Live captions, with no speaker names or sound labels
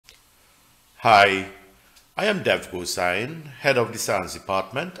Hi, I am Dev Gosain, Head of the Science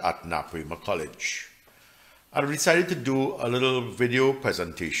Department at Naparima College. I've decided to do a little video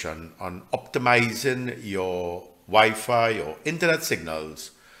presentation on optimizing your Wi-Fi or internet signals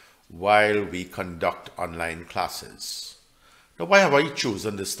while we conduct online classes. Now, why have I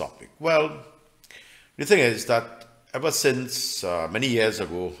chosen this topic? Well, the thing is that ever since many years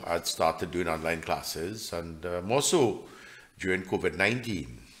ago, I'd started doing online classes, and more so during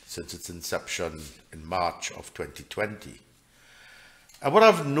COVID-19, since its inception in March of 2020. And what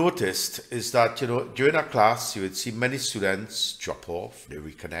I've noticed is that, during a class, you would see many students drop off, they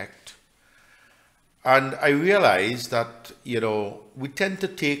reconnect. And I realized that, we tend to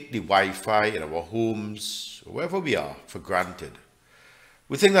take the Wi-Fi in our homes, wherever we are, for granted.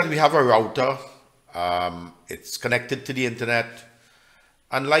 We think that we have a router, it's connected to the internet,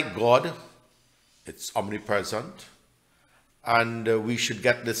 and like God, it's omnipresent. And we should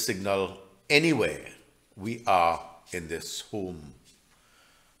get this signal anywhere we are in this home.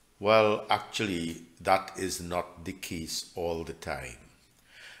 Well, actually, that is not the case all the time.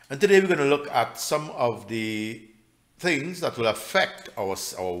 And today we're going to look at some of the things that will affect our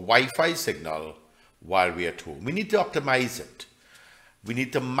Wi-Fi signal while we're at home. We need to optimize it. We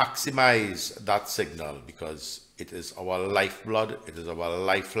need to maximize that signal because it is our lifeblood, it is our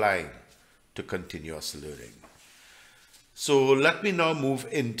lifeline to continuous learning. So let me now move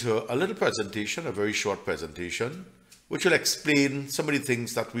into a little presentation, a very short presentation, which will explain some of the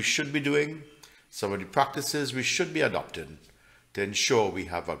things that we should be doing, some of the practices we should be adopting to ensure we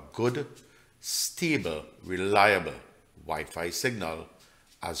have a good, stable, reliable Wi-Fi signal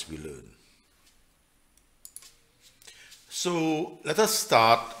as we learn. So let us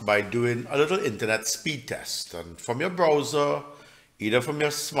start by doing a little internet speed test. And from your browser, either from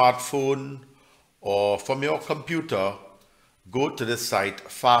your smartphone or from your computer, go to the site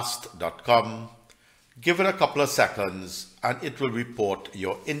fast.com, give it a couple of seconds, and it will report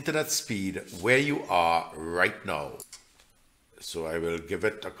your internet speed where you are right now. So I will give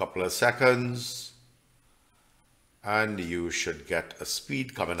it a couple of seconds, and you should get a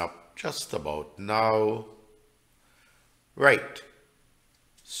speed coming up just about now. Right.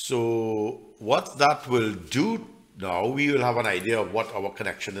 So what that will do now, we will have an idea of what our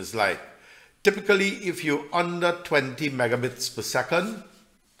connection is like. Typically, if you're under 20 megabits per second,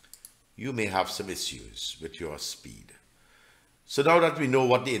 you may have some issues with your speed. So now that we know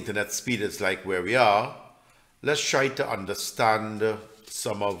what the internet speed is like where we are, let's try to understand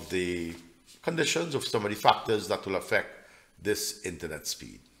some of the conditions of some of the factors that will affect this internet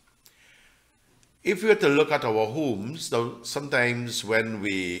speed. If we were to look at our homes, now sometimes when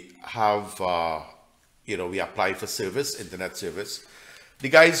we have, we apply for service, internet service, the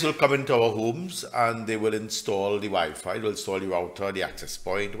guys will come into our homes and they will install the Wi-Fi, they'll install the router, the access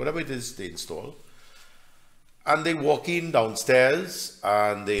point, whatever it is they install. And they walk in downstairs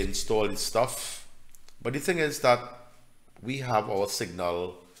and they install the stuff. But the thing is that we have our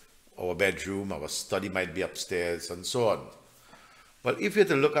signal, our bedroom, our study might be upstairs and so on. But if you were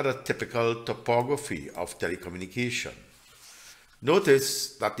to look at a typical topography of telecommunication,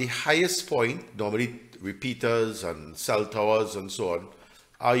 notice that the highest point, normally repeaters and cell towers and so on,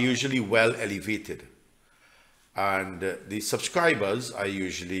 are usually well elevated, and the subscribers are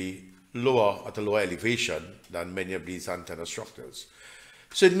usually at a lower elevation than many of these antenna structures.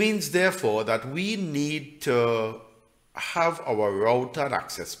 So it means therefore that we need to have our router and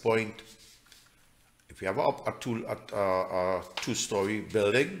access point. If we have a two-story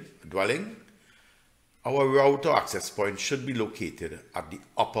dwelling, our router access point should be located at the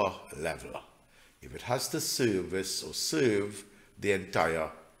upper level if it has to service or serve the entire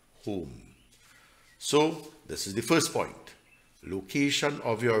home. So this is the first point. Location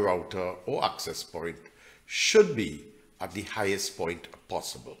of your router or access point should be at the highest point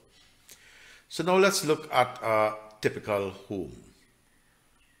possible. So now let's look at a typical home.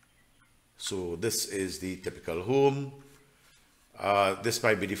 So this is the typical home. This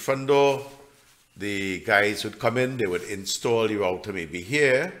might be the front door. The guys would come in, they would install the router maybe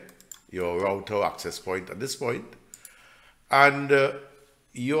here, your router access point at this point. And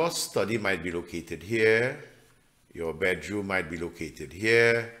your study might be located here, your bedroom might be located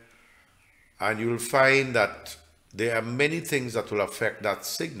here, and you'll find that there are many things that will affect that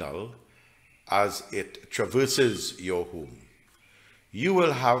signal as it traverses your home. You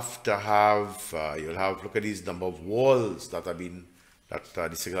will have to have, look at these number of walls that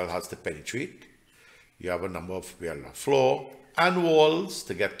the signal has to penetrate. You have a number of floor and walls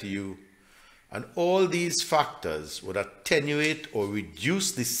to get to you. And all these factors would attenuate or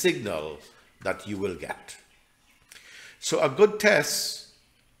reduce the signal that you will get. So a good test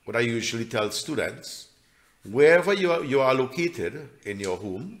what I usually tell students, wherever you are located in your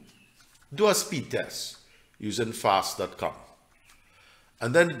home, do a speed test using fast.com.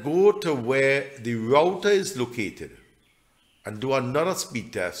 And then go to where the router is located and do another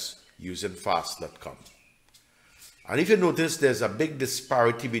speed test using fast.com. And if you notice, there's a big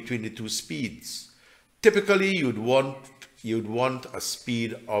disparity between the two speeds. Typically, you'd want a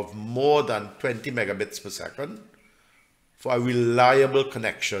speed of more than 20 megabits per second for a reliable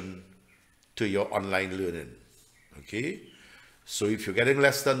connection to your online learning. Okay? So if you're getting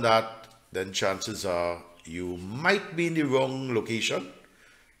less than that, then chances are you might be in the wrong location,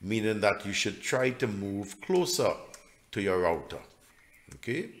 meaning that you should try to move closer to your router.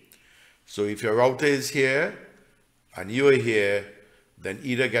 Okay? So if your router is here and you're here, then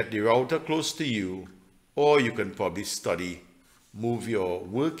either get the router close to you, or you can probably move your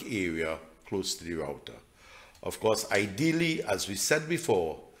work area close to the router. Of course, ideally, as we said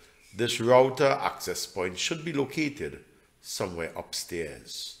before, this router access point should be located somewhere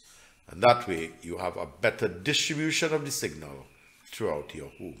upstairs. And that way, you have a better distribution of the signal throughout your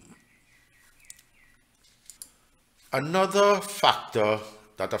home. Another factor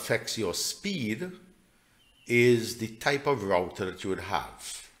that affects your speed is the type of router that you would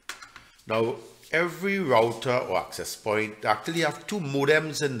have. Now, every router or access point actually have two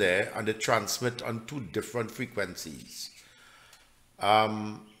modems in there, and they transmit on two different frequencies.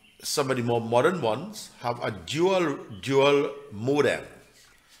 Some of the more modern ones have a dual modem.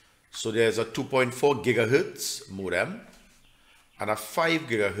 So there's a 2.4 gigahertz modem and a 5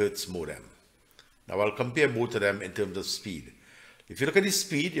 gigahertz modem. Now I'll compare both of them in terms of speed. If you look at the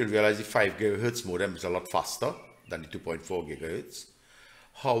speed, you'll realize the 5 gigahertz modem is a lot faster than the 2.4 gigahertz.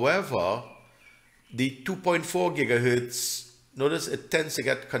 However, the 2.4 gigahertz, notice it tends to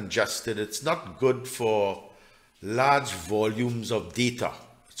get congested. It's not good for large volumes of data.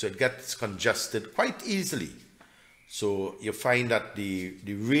 So it gets congested quite easily. So you find that the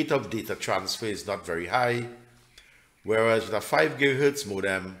rate of data transfer is not very high. Whereas with a 5 gigahertz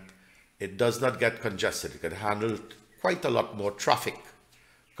modem, it does not get congested. It can handle quite a lot more traffic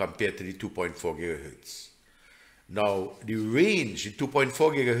compared to the 2.4 gigahertz. Now, the range, the 2.4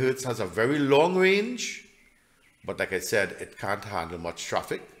 gigahertz has a very long range, but like I said, it can't handle much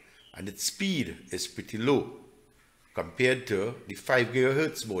traffic, and its speed is pretty low compared to the 5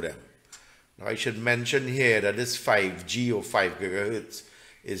 gigahertz modem. Now, I should mention here that this 5G or 5 gigahertz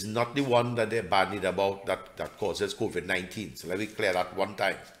is not the one that they're bandied about that causes COVID-19. So let me clear that one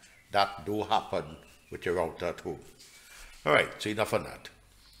time. That do happen with your router at home. All right, so enough on that.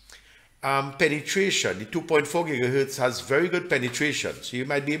 Penetration, the 2.4 gigahertz has very good penetration. So you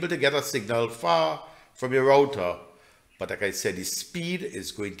might be able to get a signal far from your router, but like I said, the speed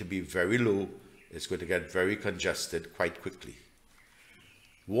is going to be very low. It's going to get very congested quite quickly.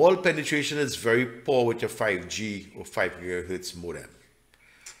 Wall penetration is very poor with your 5G or 5 gigahertz modem.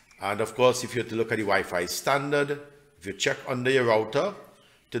 And of course, if you have to look at the Wi-Fi standard, if you check under your router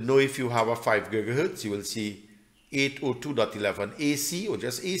to know if you have a 5 gigahertz, you will see 802.11 AC or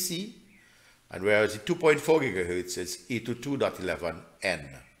just AC. And whereas the 2.4 gigahertz is 802.11N.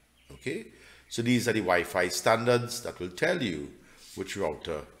 Okay, so these are the Wi-Fi standards that will tell you which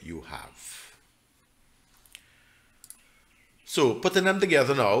router you have. So putting them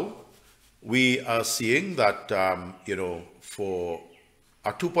together now, we are seeing that, for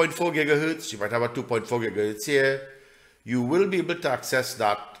a 2.4 gigahertz, you might have a 2.4 gigahertz here. You will be able to access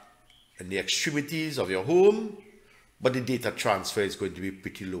that in the extremities of your home, but the data transfer is going to be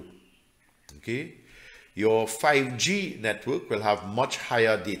pretty low. Okay, your 5G network will have much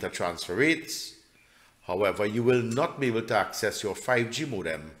higher data transfer rates. However, you will not be able to access your 5G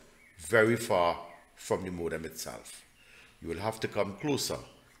modem very far from the modem itself. You will have to come closer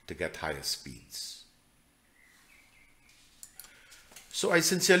to get higher speeds. So I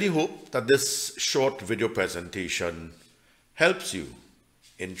sincerely hope that this short video presentation helps you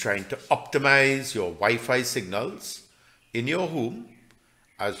in trying to optimize your Wi-Fi signals in your home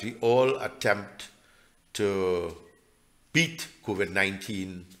as we all attempt to beat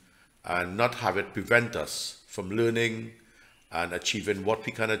COVID-19 and not have it prevent us from learning and achieving what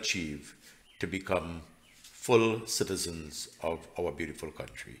we can achieve to become full citizens of our beautiful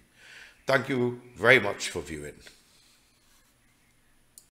country. Thank you very much for viewing.